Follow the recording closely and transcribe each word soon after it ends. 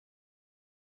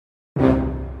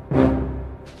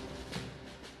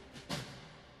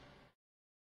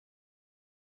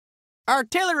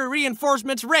Artillery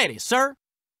reinforcements ready, sir.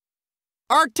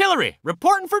 Artillery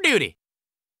reporting for duty.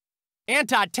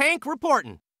 Anti-tank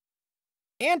reporting.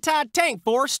 Anti-tank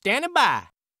force standing by.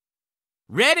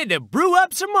 Ready to brew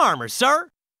up some armor, sir.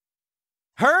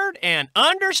 Heard and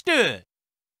understood.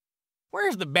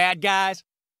 Where's the bad guys?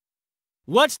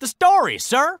 What's the story,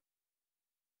 sir?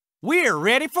 We're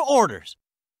ready for orders.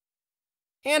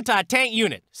 Anti-tank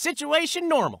unit, situation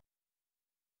normal.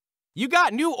 You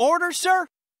got new orders, sir?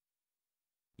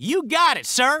 You got it,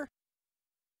 sir.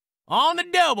 On the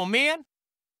double, men.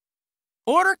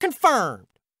 Order confirmed.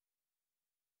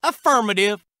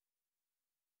 Affirmative.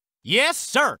 Yes,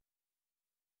 sir.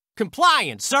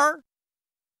 Compliant, sir.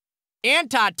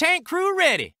 Anti-tank crew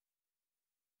ready.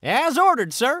 As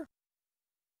ordered, sir.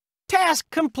 Task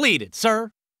completed,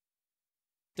 sir.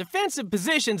 Defensive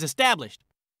positions established.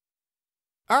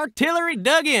 Artillery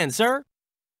dug in, sir.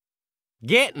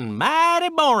 Getting mighty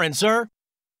boring, sir.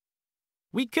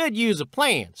 We could use a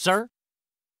plan, sir.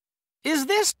 Is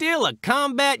this still a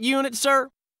combat unit, sir?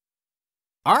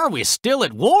 Are we still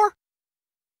at war?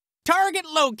 Target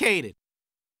located.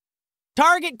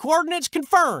 Target coordinates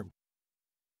confirmed.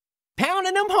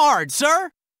 Pounding them hard,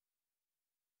 sir.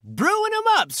 Brewing them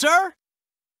up, sir.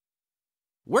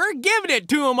 We're giving it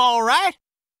to them all right.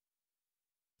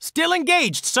 Still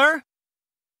engaged, sir.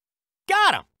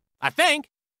 Got him, I think.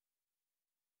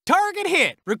 Target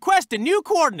hit. Requesting new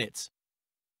coordinates.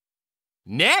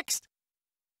 Next.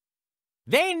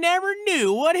 They never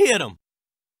knew what hit them.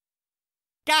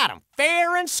 Got 'em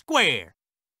fair and square.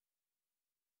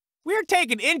 We're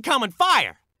taking incoming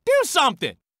fire. Do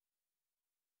something.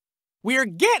 We're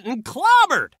getting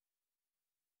clobbered.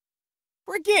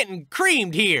 We're getting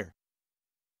creamed here.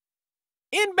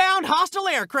 Inbound hostile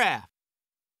aircraft.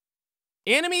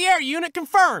 Enemy air unit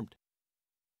confirmed.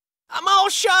 I'm all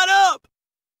shot up.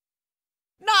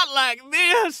 Not like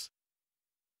this.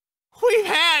 We've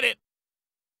had it.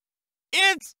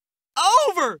 It's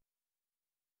over.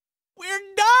 We're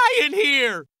dying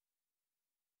here.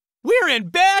 We're in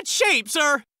bad shape,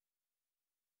 sir.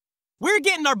 We're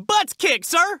getting our butts kicked,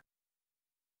 sir.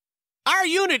 Our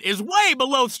unit is way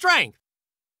below strength.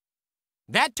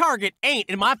 That target ain't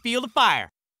in my field of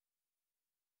fire.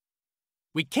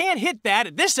 We can't hit that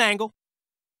at this angle.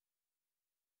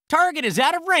 Target is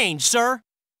out of range, sir.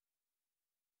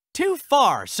 Too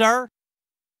far, sir.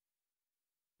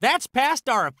 That's past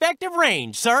our effective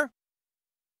range, sir.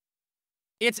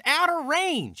 It's out of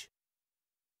range.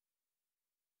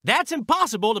 That's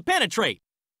impossible to penetrate.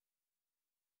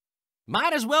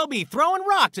 Might as well be throwing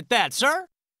rocks at that, sir.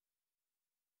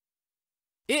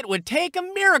 It would take a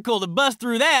miracle to bust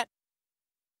through that.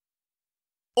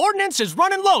 Ordnance is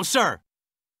running low, sir.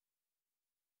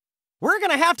 We're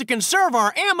gonna have to conserve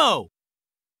our ammo.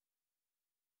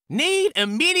 Need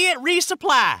immediate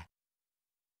resupply.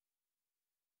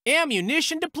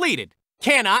 Ammunition depleted.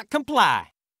 Cannot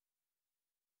comply.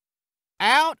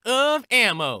 Out of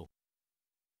ammo.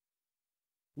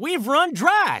 We've run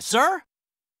dry, sir.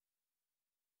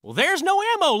 Well, there's no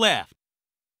ammo left.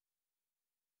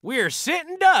 We're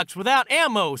sitting ducks without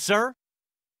ammo, sir.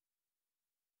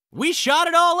 We shot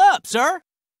it all up, sir.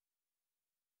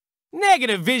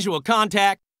 Negative visual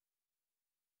contact.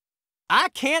 I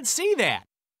can't see that.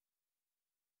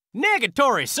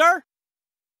 Negatory, sir.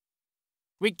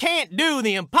 We can't do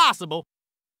the impossible.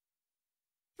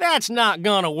 That's not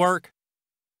gonna work.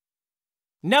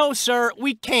 No, sir,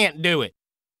 we can't do it.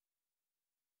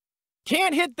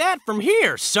 Can't hit that from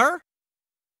here, sir.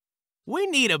 We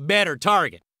need a better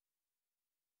target.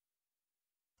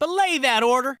 Belay that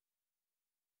order.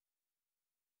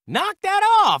 Knock that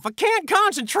off. I can't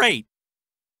concentrate.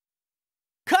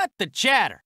 Cut the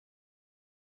chatter.